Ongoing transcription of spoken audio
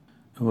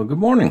Well, good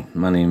morning.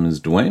 My name is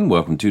Dwayne.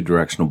 Welcome to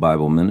Directional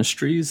Bible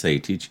Ministries, a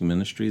teaching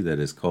ministry that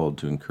is called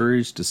to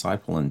encourage,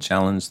 disciple, and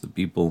challenge the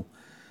people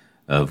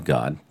of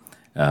God.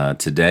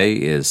 Today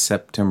is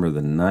September the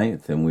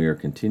 9th, and we are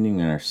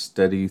continuing our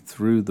study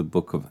through the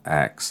book of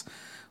Acts.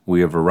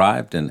 We have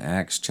arrived in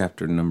Acts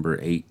chapter number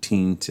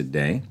 18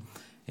 today,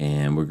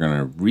 and we're going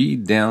to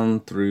read down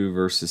through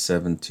verses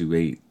 7 to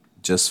 8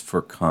 just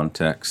for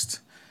context,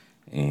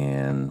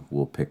 and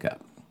we'll pick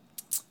up.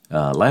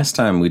 Last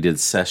time we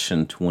did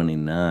session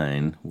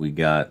 29, we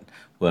got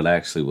what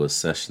actually was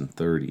session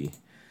 30.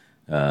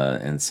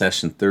 And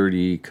session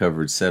 30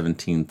 covered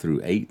 17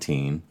 through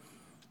 18.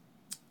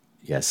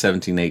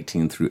 17,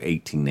 18 through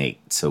 18:8.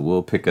 So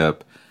we'll pick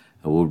up,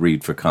 we'll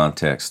read for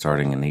context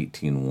starting in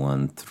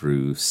 18:1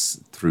 through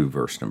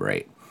verse number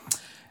 8.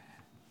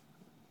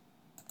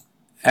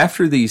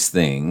 After these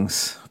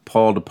things,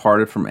 Paul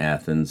departed from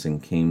Athens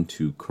and came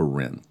to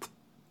Corinth.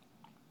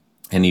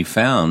 And he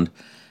found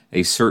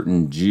a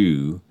certain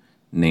Jew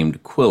named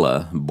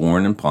Aquila,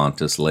 born in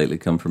Pontus, lately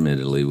come from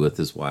Italy, with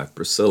his wife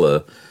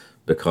Priscilla,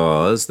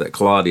 because that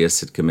Claudius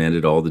had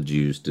commanded all the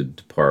Jews to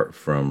depart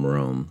from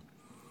Rome,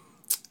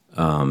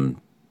 and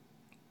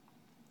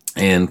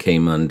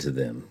came unto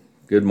them.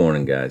 Good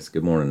morning, guys.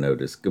 Good morning,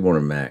 Otis. Good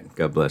morning, Mac.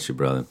 God bless you,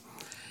 brother.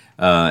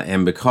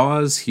 And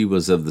because he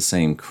was of the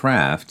same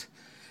craft,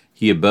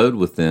 he abode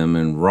with them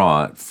and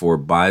wrought, for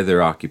by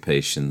their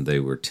occupation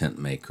they were tent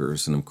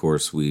makers. And of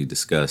course, we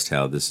discussed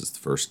how this is the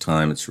first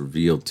time it's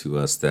revealed to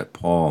us that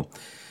Paul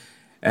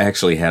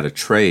actually had a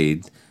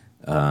trade,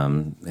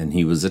 and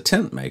he was a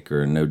tent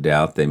maker. And no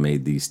doubt they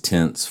made these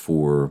tents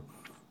for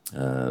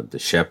the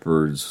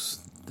shepherds,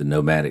 the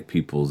nomadic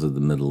peoples of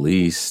the Middle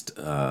East,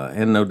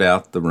 and no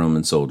doubt the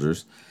Roman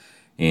soldiers.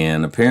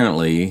 And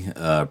apparently,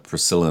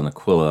 Priscilla and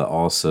Aquila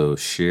also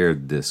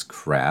shared this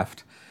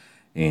craft,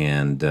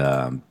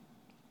 and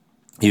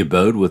he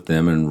abode with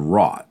them and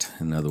wrought.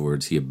 In other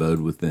words, he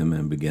abode with them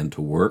and began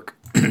to work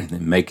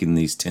in making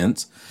these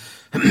tents.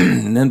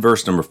 And then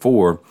verse number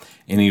 4,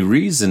 and he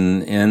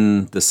reasoned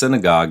in the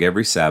synagogue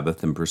every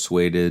Sabbath and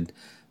persuaded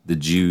the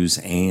Jews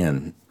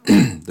and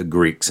the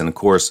Greeks. And of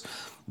course,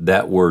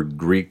 that word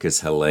Greek is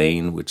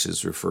Hellene, which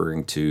is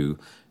referring to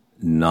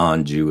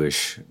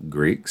non-Jewish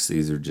Greeks.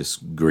 These are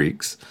just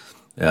Greeks.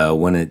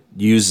 When it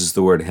uses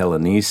the word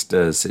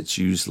Hellenistas, it's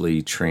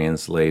usually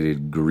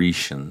translated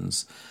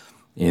Grecians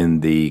in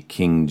the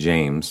King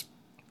James.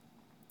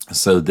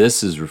 So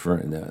this is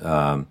referring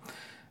to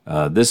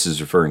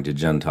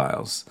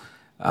Gentiles.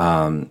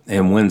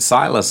 And when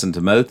Silas and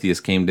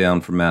Timotheus came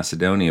down from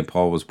Macedonia,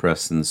 Paul was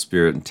pressed in the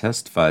Spirit and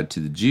testified to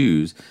the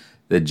Jews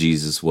that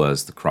Jesus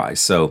was the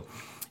Christ. So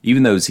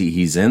even though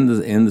he's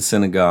in the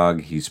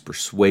synagogue, he's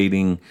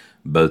persuading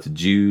both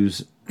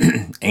Jews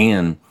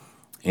and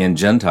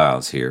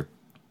Gentiles here.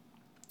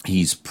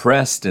 He's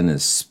pressed in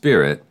his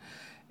spirit,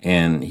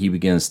 and he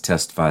begins to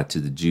testify to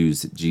the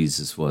Jews that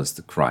Jesus was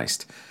the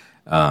Christ.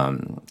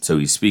 So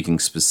he's speaking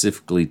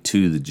specifically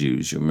to the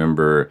Jews. You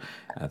remember,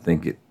 I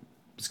think it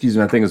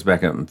was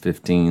back up in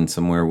 15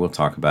 somewhere. We'll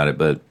talk about it,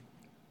 but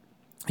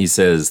he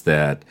says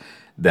that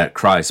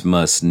Christ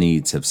must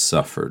needs have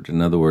suffered.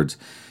 In other words,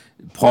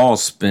 Paul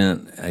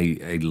spent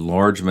a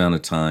large amount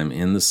of time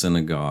in the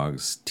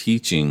synagogues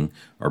teaching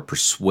or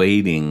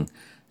persuading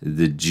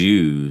the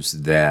Jews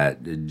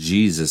that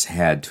Jesus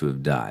had to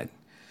have died,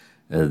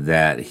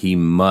 that he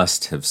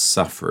must have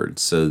suffered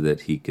so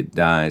that he could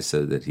die,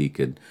 so that he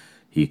could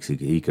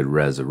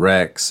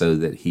resurrect, so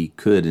that he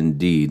could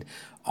indeed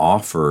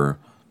offer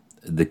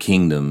the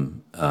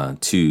kingdom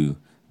to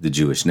the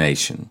Jewish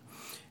nation.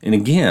 And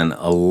again,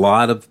 a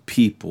lot of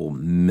people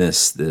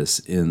miss this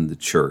in the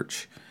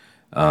church.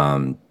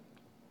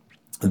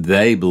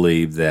 They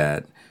believe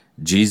that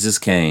Jesus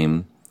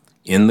came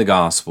in the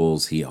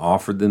Gospels, he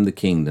offered them the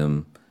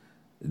kingdom,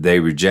 they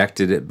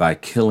rejected it by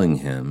killing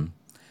him,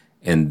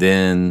 and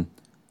then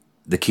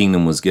the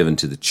kingdom was given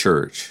to the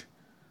church,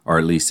 or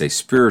at least a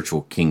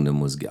spiritual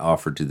kingdom was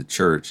offered to the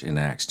church in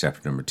Acts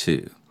chapter number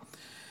 2.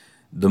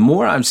 The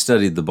more I've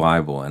studied the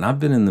Bible, and I've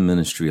been in the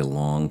ministry a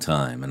long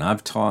time, and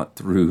I've taught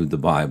through the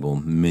Bible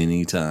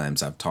many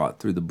times, I've taught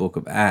through the book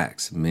of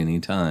Acts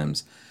many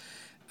times,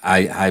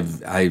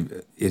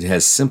 it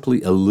has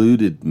simply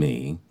eluded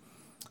me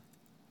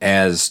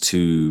as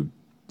to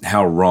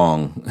how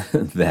wrong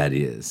that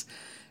is.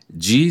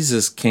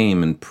 Jesus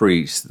came and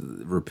preached,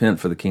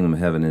 repent for the kingdom of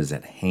heaven is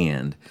at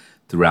hand,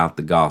 throughout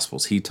the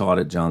Gospels. He taught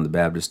it, John the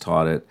Baptist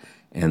taught it,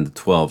 and the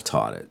 12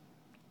 taught it.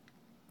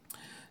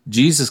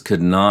 Jesus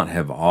could not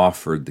have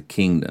offered the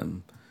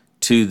kingdom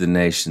to the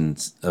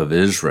nations of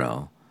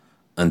Israel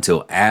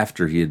until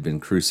after he had been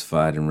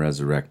crucified and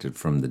resurrected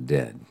from the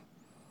dead.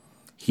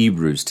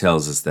 Hebrews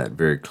tells us that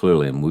very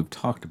clearly, and we've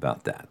talked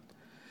about that.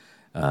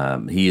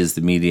 He is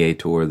the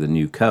mediator of the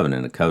new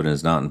covenant. A covenant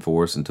is not in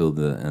force until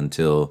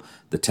the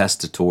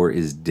testator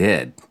is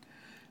dead.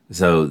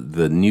 So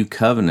the new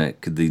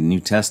covenant, the New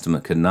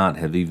Testament, could not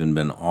have even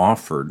been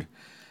offered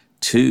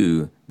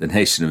to the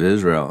nation of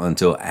Israel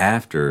until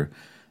after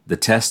the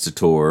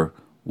testator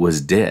was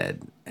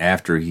dead,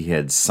 after he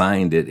had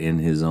signed it in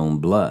his own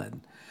blood.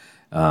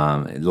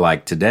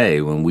 Like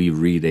today, when we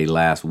read a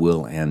last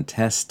will and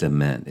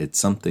testament, it's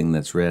something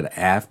that's read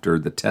after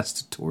the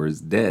testator is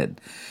dead.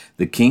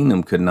 The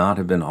kingdom could not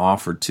have been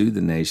offered to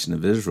the nation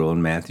of Israel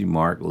in Matthew,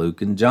 Mark,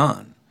 Luke, and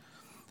John.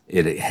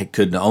 It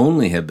could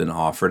only have been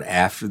offered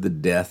after the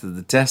death of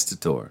the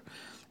testator.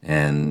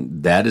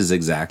 And that is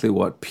exactly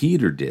what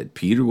Peter did.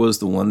 Peter was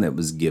the one that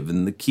was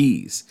given the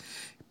keys.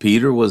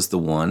 Peter was the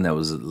one that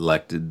was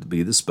elected to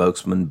be the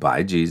spokesman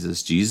by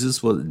Jesus.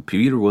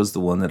 Peter was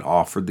the one that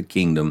offered the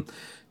kingdom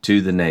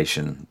to the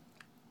nation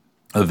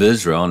of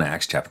Israel in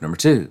Acts chapter number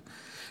 2.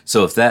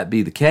 So if that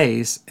be the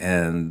case,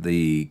 and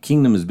the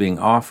kingdom is being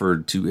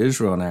offered to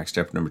Israel in Acts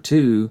chapter number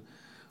 2,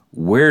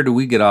 where do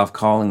we get off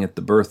calling it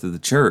the birth of the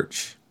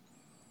church?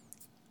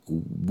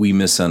 We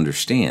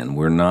misunderstand.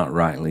 We're not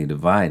rightly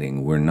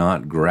dividing. We're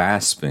not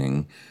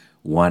grasping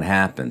what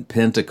happened.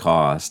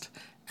 Pentecost,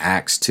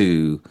 Acts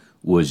 2,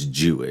 was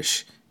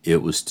Jewish.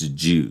 It was to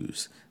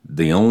Jews.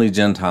 The only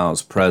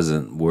Gentiles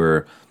present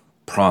were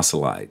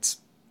proselytes.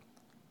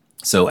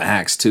 So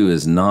Acts 2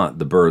 is not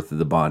the birth of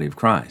the body of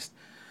Christ.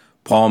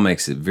 Paul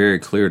makes it very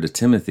clear to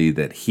Timothy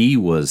that he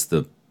was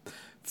the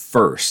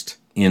first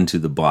into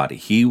the body.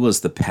 He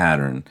was the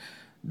pattern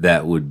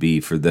that would be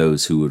for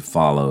those who would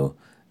follow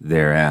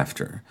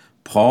thereafter.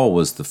 Paul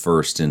was the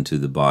first into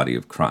the body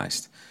of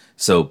Christ.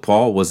 So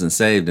Paul wasn't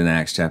saved in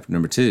Acts chapter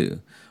number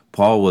 2.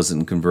 Paul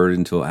wasn't converted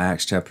until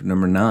Acts chapter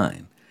number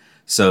 9.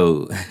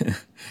 So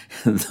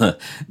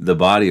the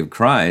body of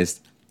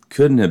Christ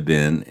couldn't have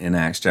been in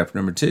Acts chapter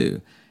number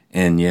 2.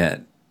 And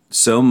yet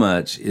so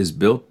much is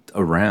built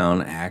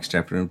around Acts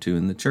chapter number 2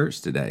 in the church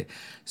today.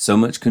 So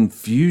much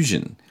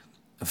confusion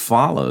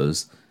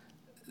follows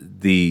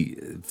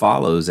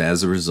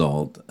as a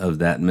result of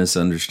that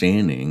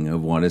misunderstanding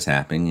of what is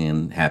happening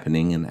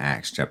in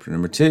Acts chapter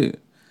number 2.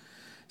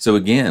 So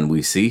again,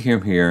 we see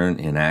him here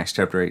in Acts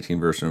chapter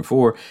 18, verse number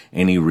 4,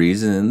 and he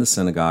reasoned in the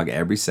synagogue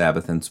every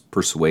Sabbath and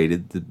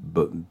persuaded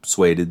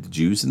the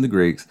Jews and the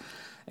Greeks,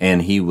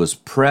 and he was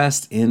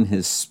pressed in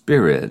his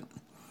spirit,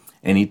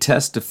 and he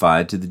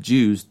testified to the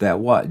Jews that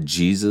what?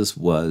 Jesus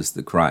was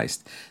the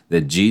Christ,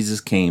 that Jesus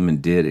came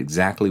and did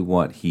exactly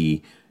what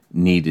he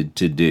needed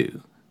to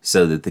do,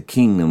 so that the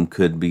kingdom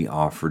could be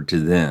offered to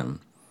them.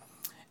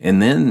 And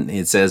then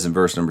it says in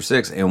verse number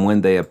 6, and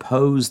when they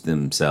opposed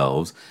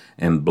themselves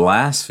and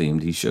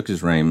blasphemed, he shook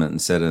his raiment and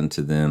said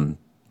unto them,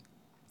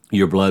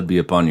 your blood be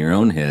upon your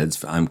own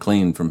heads. I'm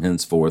clean from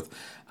henceforth.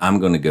 I'm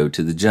going to go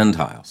to the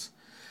Gentiles.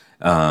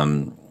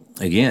 Again,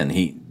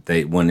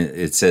 when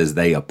it says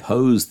they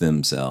opposed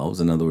themselves,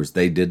 in other words,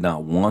 they did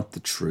not want the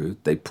truth.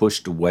 They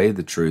pushed away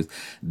the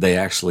truth. They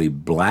actually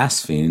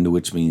blasphemed,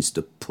 which means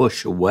to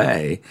push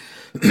away.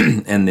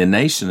 And the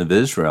nation of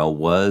Israel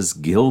was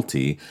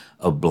guilty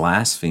of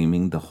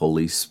blaspheming the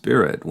Holy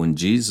Spirit. When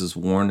Jesus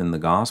warned in the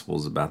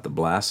Gospels about the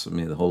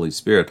blasphemy of the Holy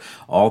Spirit,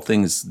 all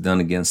things done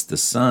against the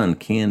Son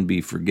can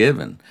be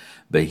forgiven,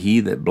 but he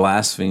that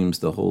blasphemes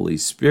the Holy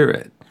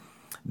Spirit,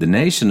 the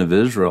nation of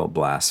Israel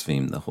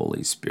blasphemed the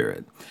Holy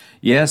Spirit.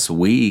 Yes,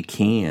 we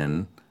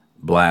can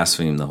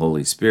blaspheme the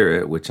Holy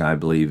Spirit, which I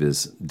believe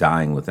is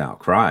dying without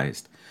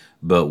Christ,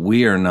 but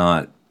we are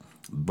not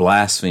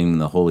blaspheming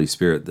the Holy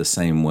Spirit the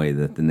same way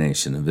that the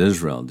nation of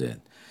Israel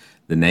did.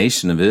 The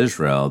nation of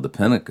Israel,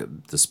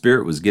 the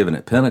Spirit was given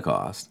at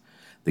Pentecost,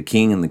 the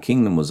king and the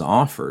kingdom was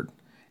offered,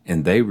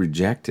 and they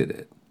rejected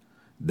it.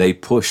 They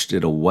pushed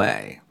it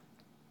away.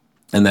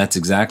 And that's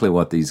exactly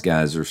what these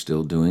guys are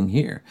still doing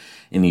here.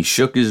 And he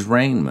shook his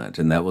raiment,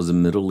 and that was a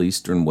Middle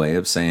Eastern way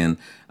of saying,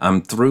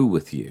 I'm through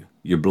with you.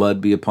 Your blood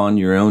be upon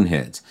your own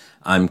heads.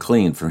 I'm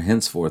clean. From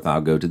henceforth,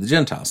 I'll go to the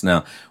Gentiles.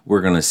 Now,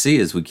 we're going to see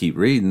as we keep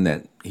reading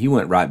that he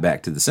went right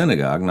back to the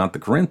synagogue, not the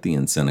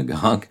Corinthian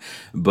synagogue,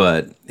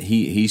 but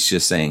he's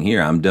just saying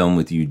here, I'm done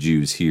with you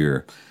Jews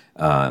here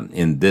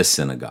in this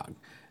synagogue,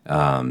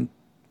 in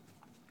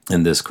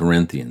this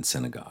Corinthian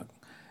synagogue.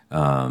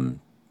 And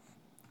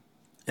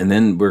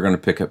then we're going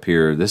to pick up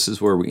here. This is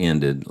where we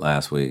ended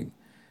last week,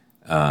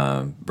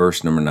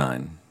 verse number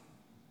 9.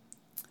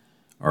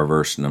 Or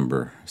verse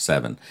number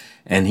 7.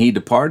 And he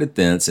departed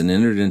thence and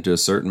entered into a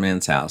certain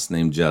man's house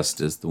named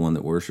Justus, the one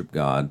that worshiped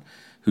God,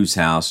 whose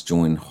house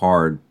joined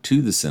hard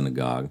to the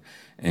synagogue.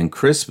 And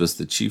Crispus,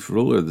 the chief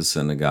ruler of the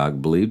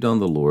synagogue, believed on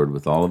the Lord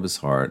with all of his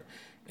heart,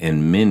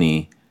 and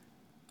many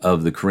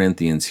of the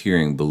Corinthians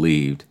hearing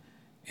believed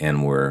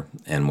and were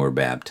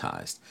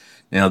baptized.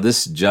 Now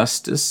this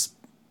Justus,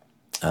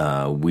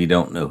 we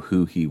don't know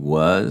who he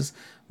was,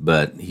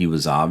 but he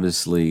was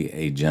obviously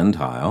a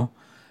Gentile.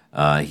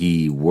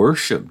 He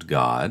worshiped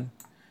God,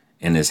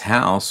 and his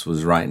house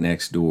was right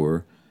next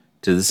door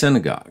to the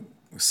synagogue.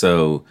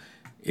 So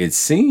it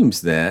seems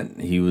that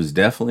he was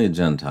definitely a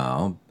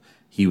Gentile.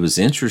 He was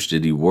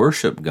interested. He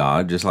worshiped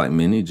God just like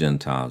many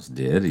Gentiles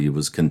did. He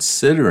was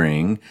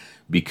considering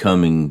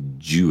becoming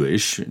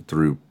Jewish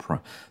through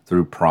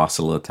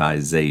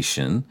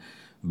proselytization,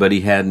 but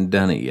he hadn't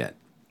done it yet.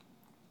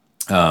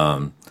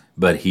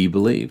 But he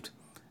believed.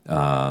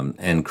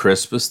 And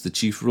Crispus, the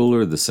chief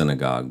ruler of the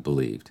synagogue,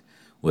 believed.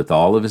 with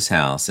all of his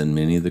house, and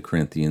many of the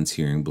Corinthians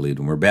hearing believed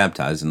and were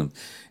baptized. And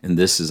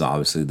this is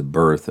obviously the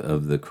birth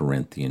of the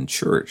Corinthian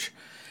church.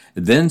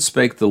 Then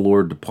spake the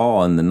Lord to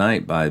Paul in the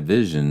night by a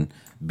vision,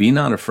 Be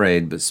not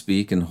afraid, but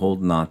speak and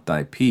hold not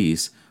thy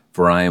peace,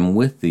 for I am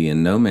with thee,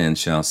 and no man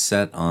shall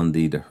set on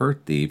thee to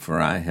hurt thee, for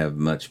I have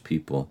much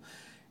people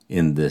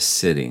in this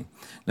city.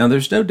 Now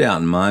there's no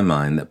doubt in my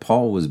mind that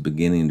Paul was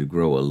beginning to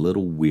grow a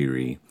little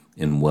weary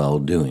in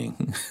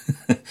well-doing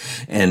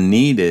and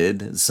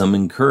needed some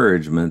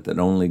encouragement that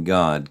only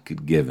God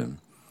could give him.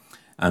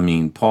 I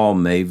mean, Paul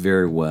may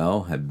very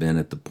well have been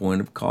at the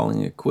point of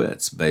calling it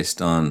quits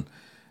based on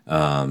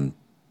the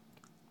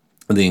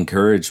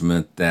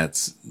encouragement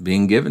that's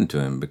being given to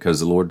him, because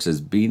the Lord says,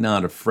 Be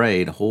not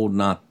afraid, hold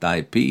not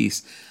thy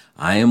peace,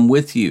 I am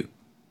with you.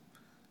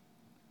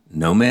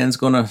 No man's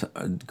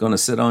gonna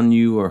sit on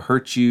you or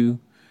hurt you,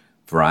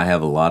 for I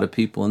have a lot of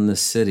people in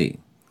this city.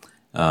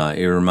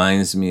 It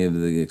reminds me of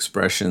the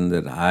expression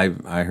that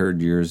I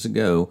heard years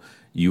ago,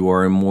 you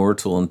are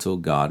immortal until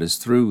God is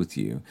through with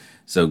you.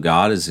 So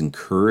God is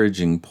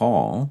encouraging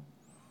Paul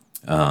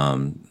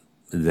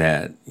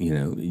that,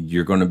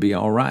 you're going to be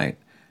all right.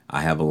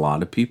 I have a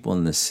lot of people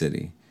in this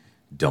city.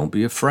 Don't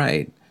be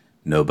afraid.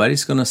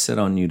 Nobody's going to sit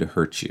on you to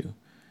hurt you.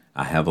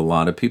 I have a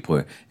lot of people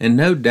here. And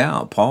no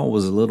doubt Paul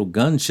was a little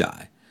gun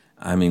shy.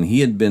 I mean,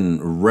 he had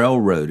been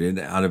railroaded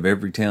out of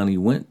every town he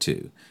went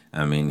to.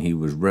 I mean, he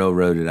was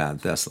railroaded out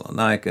of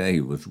Thessalonica.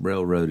 He was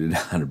railroaded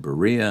out of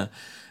Berea.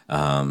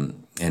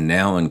 And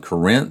now in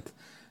Corinth,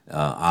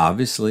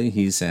 obviously,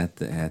 he's at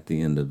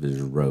the end of his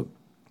rope.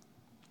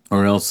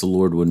 Or else the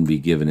Lord wouldn't be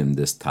giving him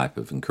this type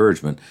of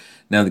encouragement.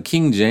 Now, the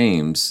King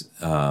James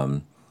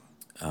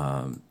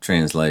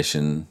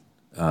translation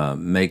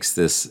makes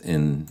this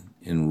in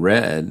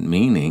red,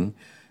 meaning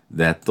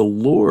that the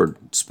Lord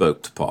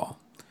spoke to Paul.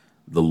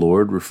 The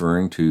Lord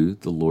referring to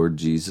the Lord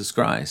Jesus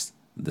Christ,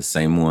 the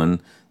same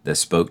one that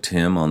spoke to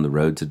him on the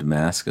road to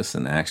Damascus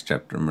in Acts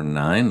chapter number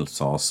 9.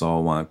 Saul,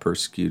 Saul, why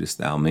persecutest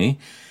thou me?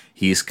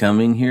 He's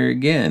coming here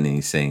again, and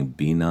he's saying,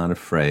 Be not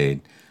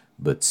afraid,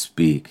 but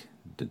speak,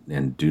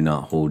 and do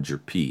not hold your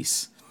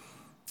peace.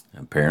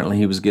 Apparently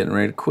he was getting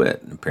ready to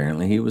quit.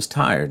 Apparently he was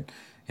tired.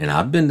 And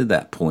I've been to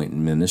that point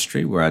in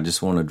ministry where I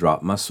just want to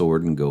drop my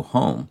sword and go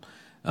home.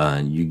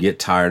 You get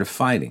tired of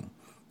fighting.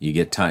 You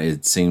get tired.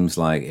 It seems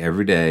like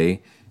every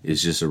day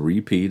is just a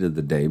repeat of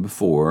the day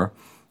before.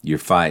 You're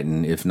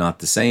fighting, if not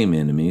the same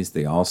enemies,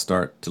 they all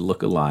start to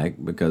look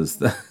alike because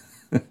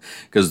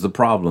the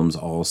problems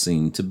all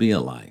seem to be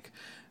alike,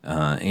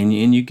 and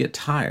you get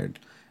tired.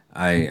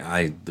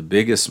 My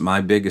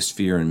biggest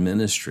fear in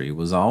ministry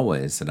was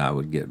always that I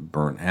would get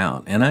burnt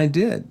out, and I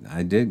did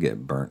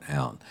get burnt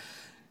out.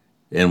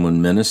 And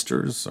when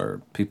ministers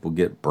or people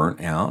get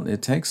burnt out,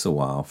 it takes a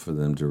while for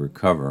them to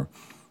recover.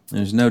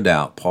 There's no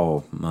doubt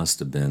Paul must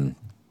have been,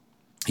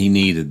 he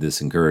needed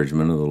this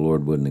encouragement, or the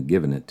Lord wouldn't have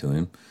given it to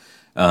him.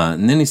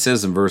 And then he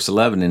says in verse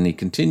 11, And he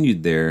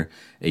continued there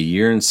 1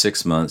 year and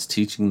 6 months,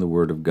 teaching the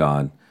word of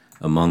God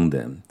among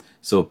them.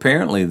 So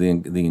apparently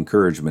the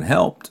encouragement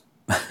helped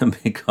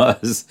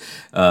because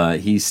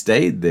he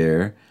stayed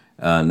there.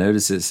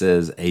 Notice it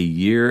says 1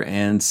 year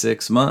and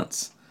 6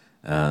 months.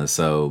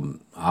 So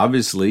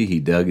obviously he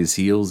dug his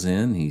heels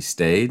in, he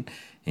stayed,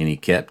 and he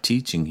kept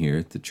teaching here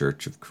at the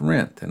Church of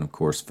Corinth. And of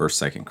course,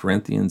 1st, 2nd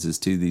Corinthians is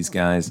to these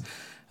guys.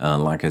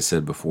 Like I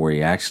said before,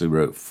 he actually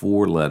wrote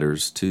 4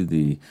 letters to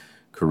the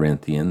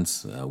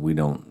Corinthians. We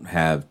don't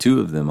have 2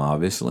 of them,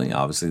 obviously.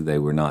 Obviously, they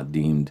were not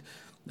deemed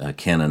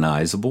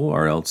canonizable,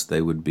 or else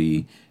they would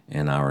be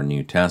in our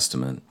New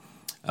Testament.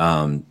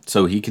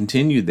 So he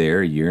continued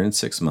there 1 year and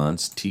 6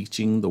 months,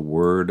 teaching the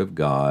word of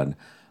God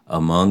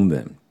among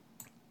them.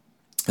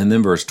 And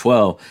then verse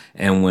 12,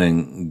 And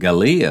when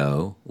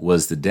Gallio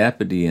was the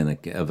deputy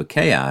of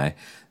Achaia,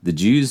 the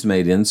Jews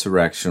made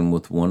insurrection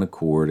with one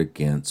accord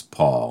against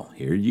Paul.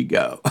 Here you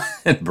go.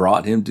 And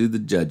brought him to the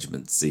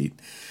judgment seat,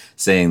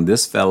 saying,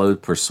 This fellow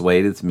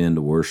persuadeth men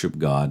to worship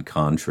God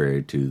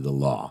contrary to the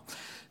law.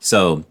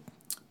 So,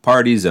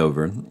 party's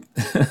over.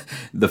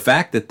 The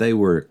fact that they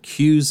were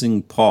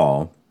accusing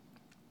Paul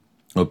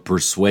of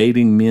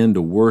persuading men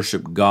to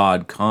worship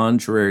God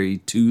contrary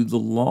to the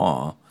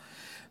law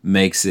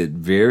makes it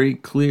very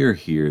clear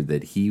here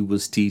that he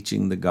was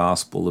teaching the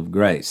gospel of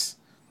grace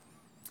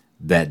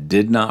that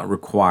did not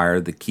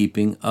require the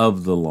keeping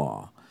of the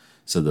law.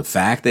 So the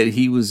fact that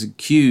he was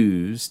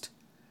accused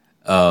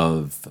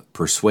of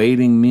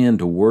persuading men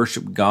to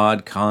worship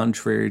God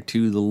contrary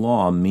to the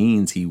law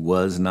means he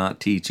was not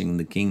teaching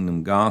the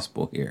kingdom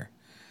gospel here.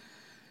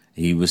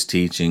 He was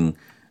teaching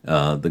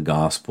the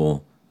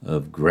gospel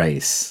of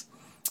grace.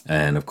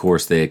 And of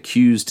course, they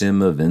accused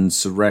him of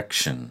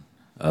insurrection,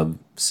 of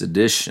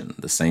sedition,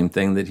 the same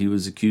thing that he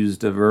was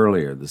accused of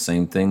earlier, the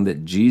same thing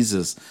that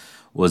Jesus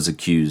was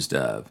accused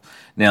of.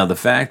 Now, the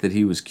fact that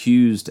he was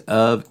accused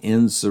of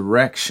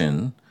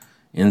insurrection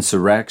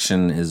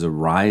is a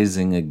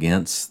rising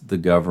against the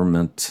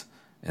government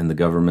and the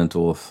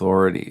governmental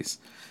authorities.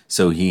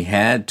 So he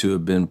had to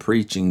have been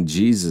preaching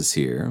Jesus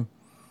here,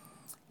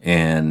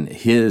 and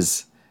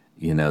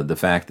the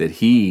fact that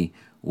he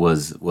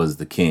was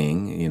the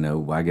king,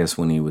 I guess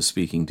when he was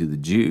speaking to the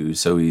Jews.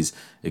 So he's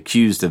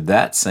accused of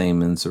that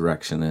same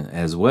insurrection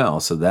as well.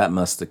 So that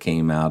must have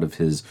came out of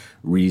his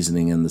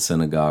reasoning in the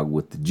synagogue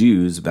with the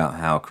Jews about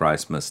how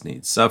Christ must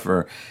needs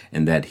suffer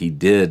and that he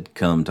did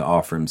come to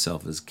offer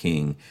himself as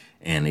king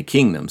and a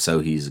kingdom.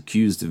 So he's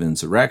accused of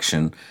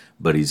insurrection,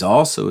 but he's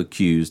also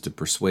accused of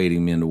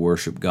persuading men to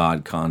worship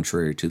God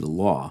contrary to the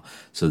law.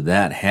 So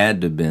that had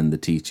to have been the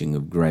teaching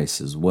of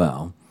grace as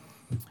well,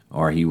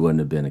 or he wouldn't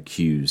have been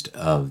accused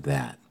of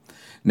that.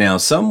 Now,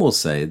 some will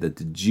say that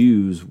the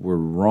Jews were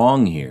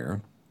wrong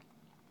here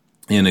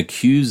in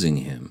accusing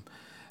him.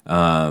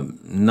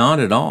 Not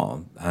at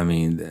all. I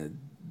mean,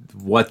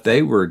 what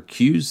they were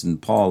accusing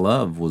Paul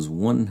of was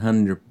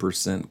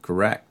 100%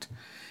 correct.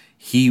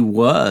 He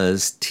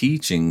was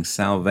teaching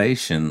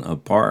salvation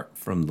apart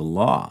from the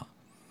law.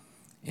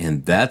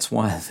 And that's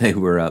why they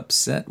were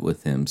upset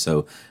with him.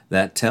 So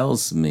that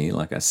tells me,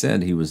 like I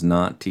said, he was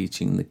not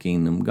teaching the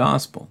kingdom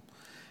gospel.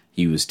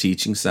 He was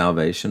teaching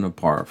salvation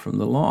apart from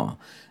the law.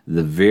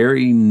 The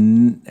very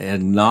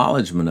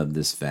acknowledgement of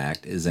this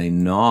fact is a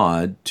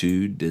nod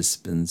to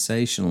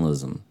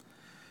dispensationalism.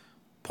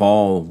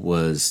 Paul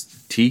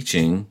was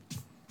teaching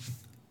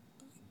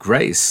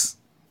grace.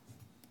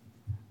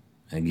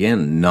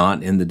 Again,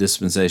 not in the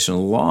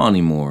dispensational law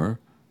anymore,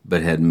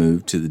 but had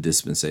moved to the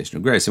dispensation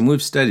of grace. And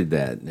we've studied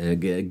that.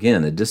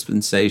 Again, a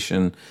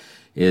dispensation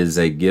is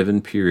a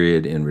given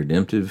period in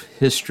redemptive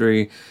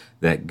history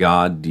that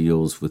God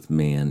deals with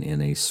man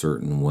in a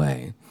certain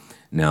way.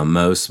 Now,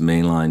 most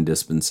mainline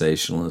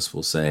dispensationalists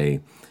will say,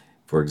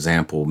 for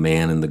example,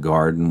 man in the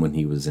garden when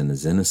he was in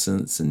his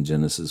innocence in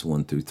Genesis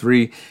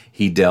 1-3,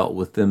 he dealt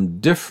with them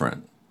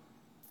different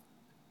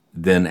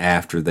than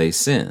after they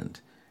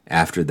sinned.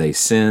 After they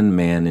sinned,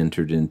 man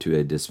entered into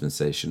a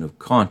dispensation of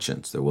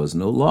conscience. There was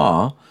no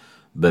law,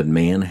 but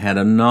man had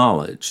a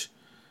knowledge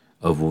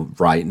of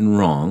right and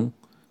wrong.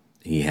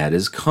 He had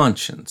his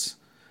conscience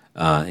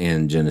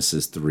in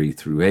Genesis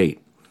 3-8.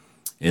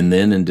 And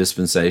then in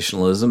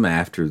dispensationalism,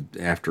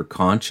 after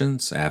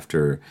conscience,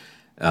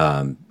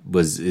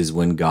 is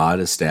when God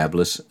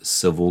established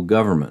civil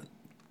government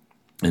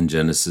in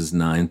Genesis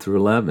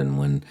 9-11,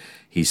 when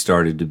he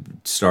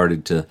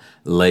started to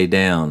lay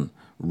down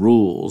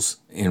rules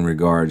in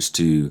regards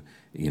to,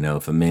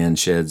 if a man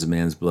sheds a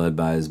man's blood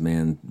by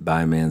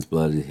a man's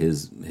blood,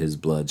 his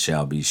blood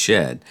shall be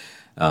shed.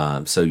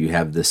 So you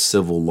have this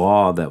civil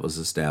law that was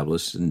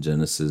established in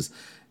Genesis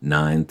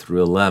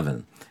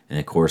 9-11. And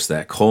of course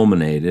that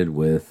culminated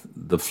with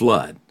the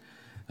flood.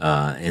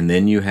 And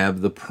then you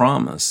have the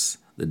promise,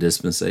 the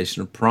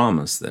dispensation of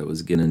promise that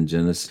was given in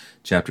Genesis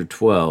chapter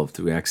 12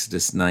 through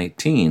Exodus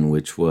 19,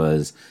 which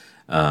was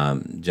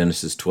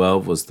Genesis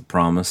 12 was the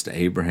promise to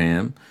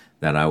Abraham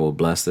that I will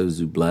bless those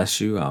who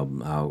bless you,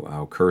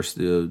 I'll curse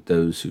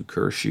those who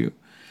curse you.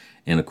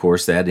 And of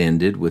course that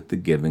ended with the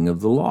giving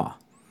of the law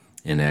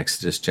in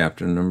Exodus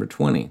chapter number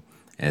 20,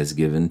 as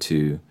given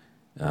to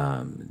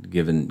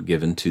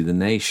the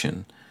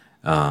nation.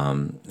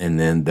 And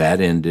then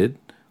that ended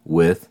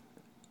with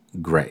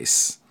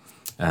grace.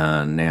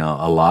 Now,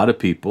 a lot of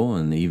people,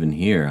 and even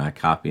here I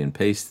copy and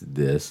pasted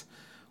this,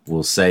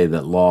 will say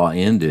that law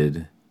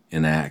ended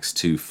in Acts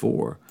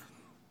 2:4.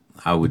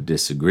 I would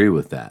disagree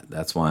with that.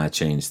 That's why I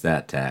changed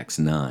that to Acts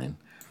 9.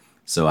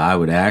 So I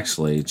would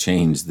actually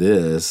change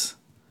this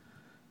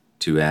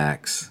to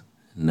Acts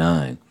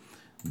 9.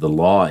 The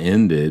law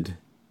ended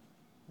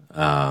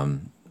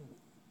when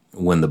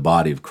the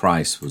body of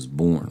Christ was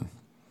born.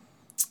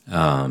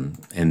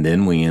 And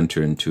then we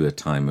enter into a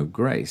time of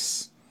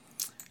grace.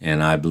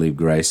 And I believe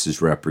grace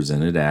is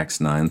represented Acts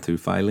 9 through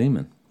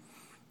Philemon.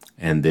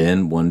 And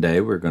then one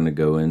day we're going to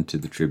go into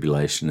the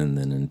tribulation and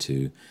then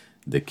into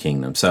the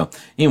kingdom. So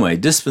anyway,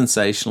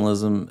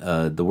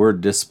 dispensationalism, the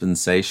word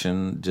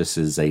dispensation just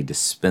is a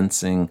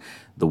dispensing,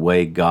 the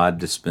way God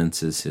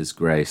dispenses his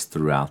grace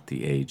throughout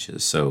the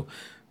ages. So,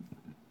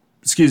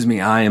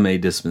 I am a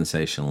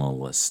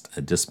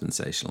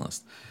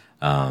dispensationalist.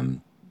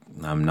 I'm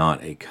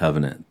not a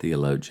covenant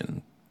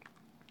theologian.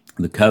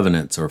 The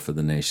covenants are for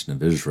the nation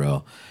of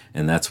Israel,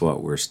 and that's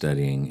what we're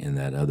studying in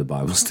that other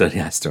Bible study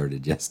I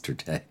started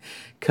yesterday.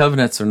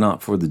 Covenants are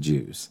not for the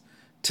Jews.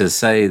 To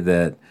say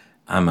that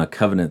I'm a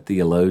covenant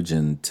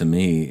theologian, to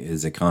me,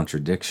 is a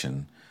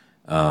contradiction.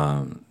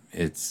 The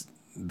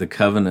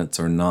covenants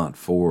are not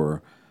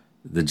for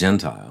the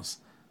Gentiles.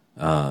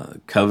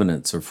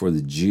 Covenants are for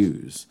the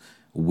Jews.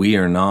 We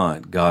are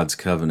not God's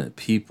covenant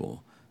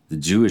people. The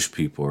Jewish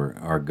people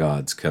are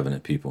God's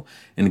covenant people.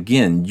 And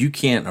again, you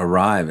can't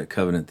arrive at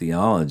covenant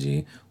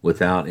theology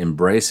without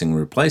embracing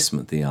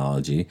replacement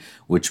theology,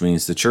 which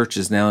means the church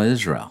is now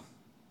Israel.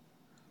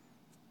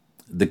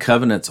 The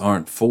covenants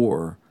aren't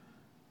for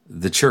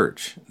the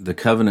church. The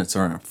covenants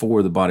aren't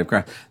for the body of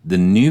Christ. The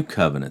new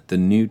covenant, the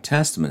New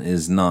Testament,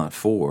 is not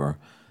for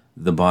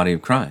the body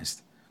of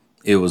Christ.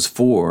 It was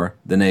for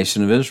the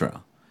nation of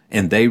Israel,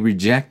 and they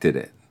rejected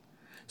it.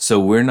 So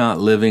we're not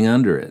living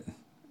under it.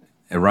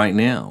 Right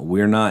now,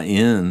 we're not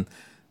in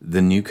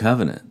the new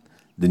covenant.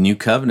 The new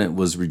covenant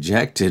was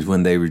rejected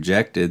when they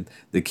rejected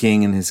the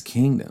king and his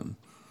kingdom.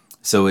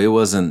 So it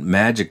wasn't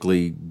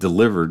magically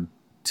delivered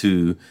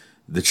to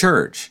the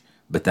church,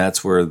 but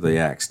that's where the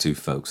Acts 2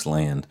 folks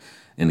land.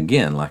 And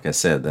again, like I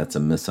said, that's a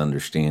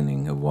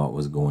misunderstanding of what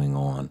was going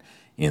on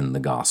in the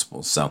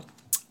Gospels. So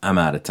I'm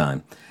out of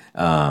time.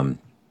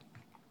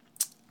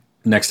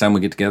 Next time we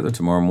get together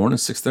tomorrow morning,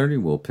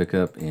 6:30, we'll pick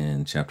up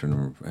in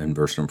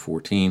verse number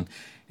 14.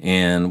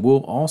 And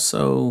we'll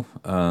also,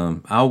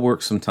 I'll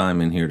work some time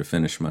in here to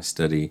finish my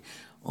study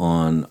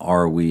on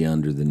Are We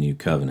Under the New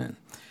Covenant?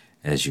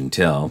 As you can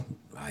tell,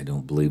 I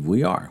don't believe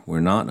we are. We're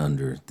not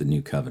under the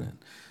new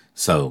covenant.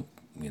 So,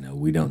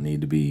 we don't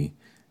need to be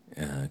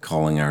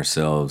calling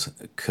ourselves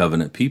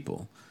covenant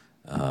people.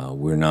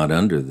 We're not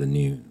under the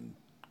new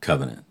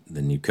covenant.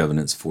 The new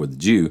covenant's for the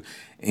Jew.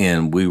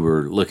 And we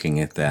were looking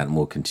at that, and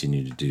we'll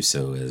continue to do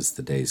so as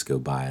the days go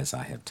by, as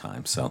I have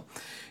time. So,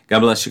 God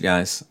bless you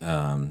guys.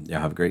 Y'all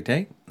have a great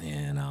day,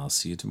 and I'll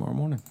see you tomorrow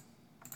morning.